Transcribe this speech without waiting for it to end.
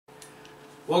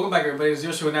Welcome back, everybody. It's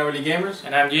Yoshi with Not Really Gamers.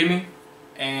 And I'm Jimmy.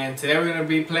 And today we're going to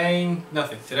be playing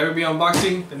nothing. Today we'll be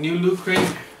unboxing the new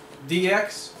Loocrate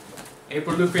DX,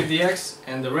 April Loocrate DX,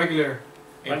 and the regular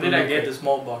April When did I Loocrate. get the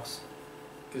small box?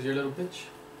 Because you're a little bitch.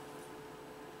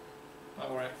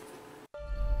 Alright.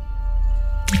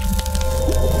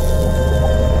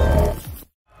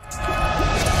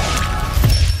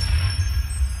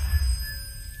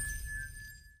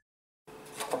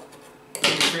 What's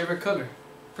your favorite color?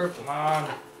 Purple. Come on.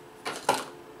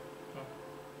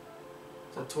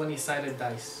 It's a 20-sided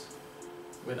dice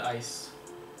with ice.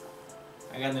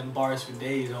 I got them bars for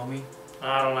days, homie.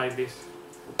 I don't like this.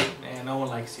 Man, no one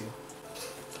likes you.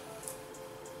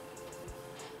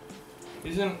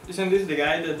 Isn't this the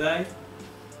guy that died?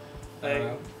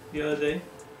 Like the other day?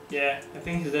 Yeah, I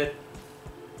think he's dead.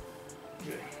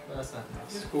 Well, that's not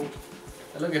nice. It's cool.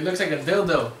 Look, it looks like a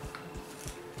dildo.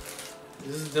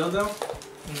 Is this a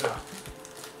dildo? No.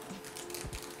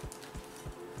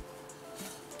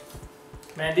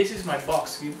 Man, this is my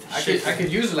box. I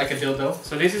could use it like a dildo.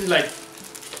 So this is like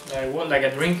what? Like a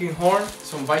drinking horn?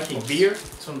 Some Vikings. Beer?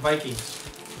 Some Vikings.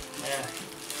 Yeah.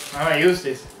 I'm gonna use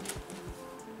this.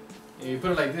 If you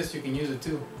put it like this, you can use it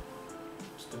too.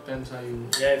 Just depends how you...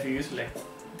 Yeah, if you use it like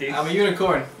this. I'm a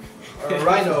unicorn. Or a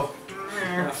rhino.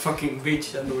 A fucking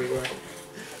bitch, that's the way we're.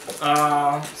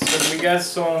 So we got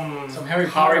some Harry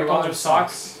Potter Potter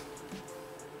socks.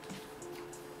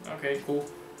 Okay, cool.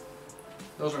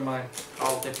 Those are mine.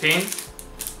 Oh, the pin.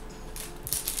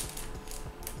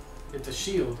 It's a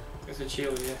shield. It's a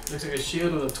shield, yeah. Looks like a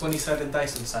shield with a 20-sided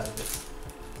dice inside of it.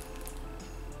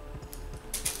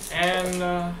 And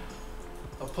a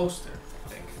poster, I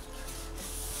think.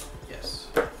 Yes.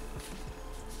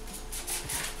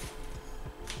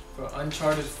 For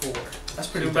Uncharted 4. That's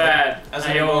pretty too dope. bad. As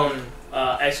I own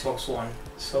Xbox One,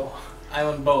 so I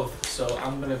own both, so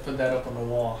I'm gonna put that up on the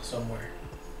wall somewhere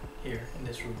here in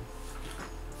this room.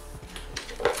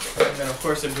 And then of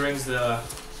course it brings the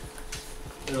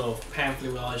little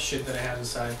pamphlet with all the shit that I have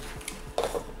inside.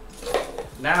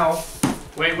 Now,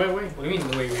 wait. What do you mean?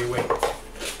 Wait.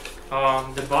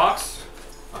 the box.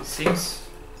 It seems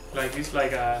like it's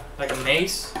like a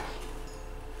maze,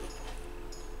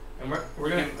 and we're we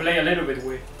gonna can play a little bit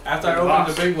with. after I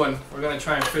open the big one, we're gonna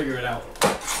try and figure it out.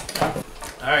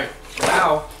 All right,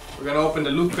 now we're gonna open the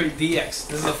Loocrate DX.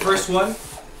 This is the first one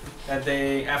that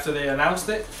after they announced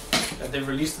it, that they've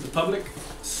released to the public.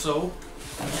 So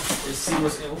let's see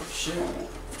what's in. Oh shit,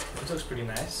 it looks pretty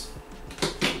nice.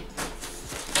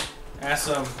 That's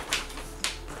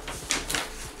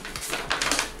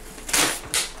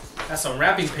some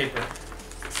wrapping paper.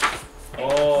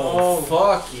 Oh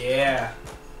fuck yeah!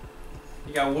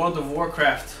 You got World of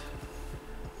Warcraft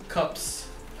cups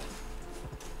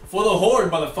for the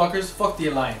Horde, motherfuckers. Fuck the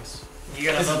Alliance. You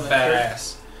got This is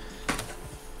badass.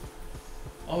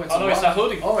 Oh, it's it's a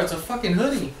hoodie. Oh, it's a fucking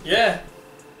hoodie. Yeah.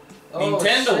 Oh,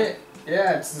 Nintendo. Shit.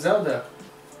 Yeah, it's Zelda.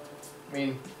 I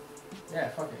mean, yeah,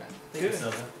 fuck it. I think it's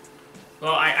Good. Zelda.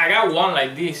 Well, I got one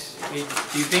like this. Do you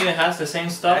think it has the same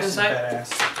stuff That's inside?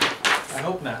 badass. I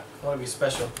hope not. I want to be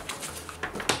special.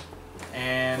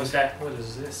 And What's that? What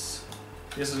is this?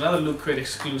 This is another Loocrate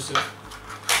exclusive.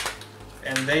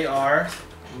 And they are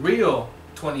real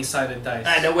 20-sided dice.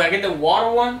 Ah, the way I get the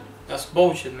water one? That's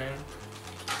bullshit, man.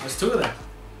 There's two of them.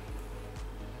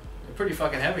 They're pretty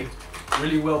fucking heavy.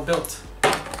 Really well built.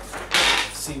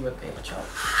 Let's see what they are.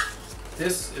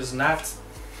 This is not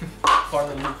part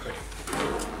of the Loocrate.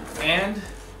 And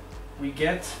we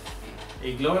get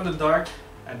a glow-in-the-dark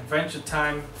Adventure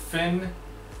Time Finn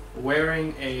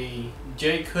wearing a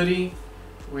Jake hoodie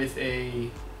with a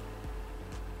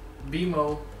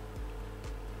BMO.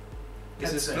 Is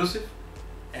it headset. exclusive?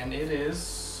 And it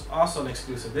is also an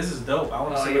exclusive. This is dope. I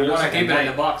want to see You what it looks want to like keep at it in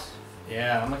night. the box.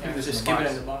 Yeah, I'm gonna keep this Just in keep the it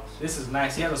box. in the box. This is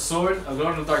nice. He has a sword, a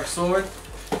glow-in-the-dark sword.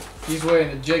 He's wearing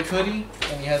a Jake hoodie,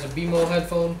 and he has a BMO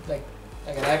headphone, like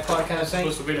an iPod kind of thing.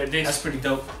 Supposed to be like this. That's pretty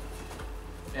dope.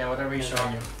 Yeah, whatever he's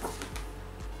showing you.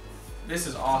 This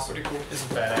is awesome. Pretty cool. This is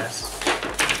badass.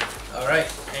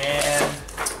 Alright, and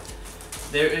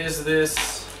there is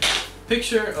this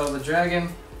picture of a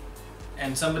dragon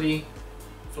and somebody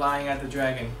flying at the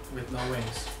dragon with no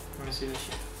wings. Let me see this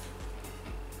shit.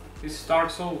 This is Dark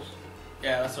Souls.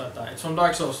 Yeah, that's what I thought. It's from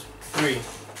Dark Souls 3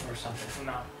 or something.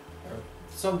 No. Or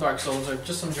some Dark Souls or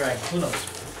just some dragon. Who knows?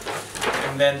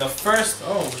 And then the first,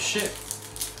 oh shit.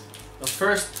 The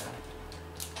first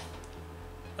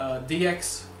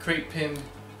DX crate pin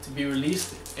to be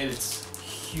released, it's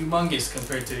humongous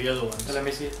compared to the other ones. So let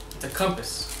me see it. The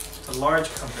compass. It's a large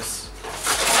compass.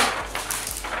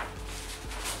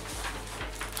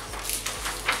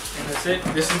 And that's it.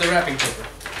 This is the wrapping paper.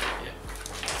 Yeah.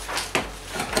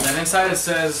 And then inside it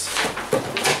says,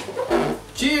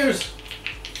 cheers!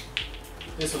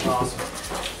 This is awesome.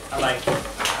 I like it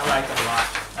a lot.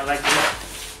 I like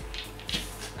it.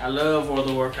 I love World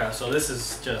of Warcraft, so this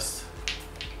is just...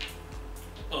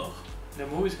 Ugh. The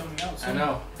movie's coming out soon. I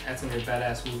know. That's gonna be a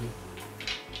badass movie.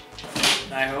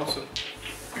 I hope so.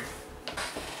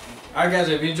 Alright guys,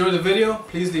 if you enjoyed the video,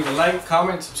 please leave a like,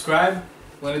 comment, subscribe.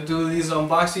 We're gonna do these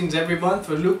unboxings every month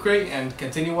for LootCrate and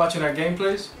continue watching our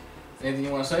gameplays. Anything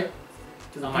you want to say?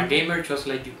 I'm a gamer just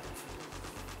like you.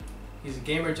 He's a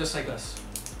gamer just like us.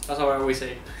 That's how I always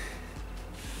say it.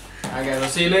 Alright guys, I'll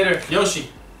see you later. Yoshi,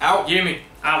 out. Jimmy,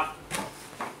 out.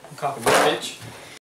 Copy, bitch.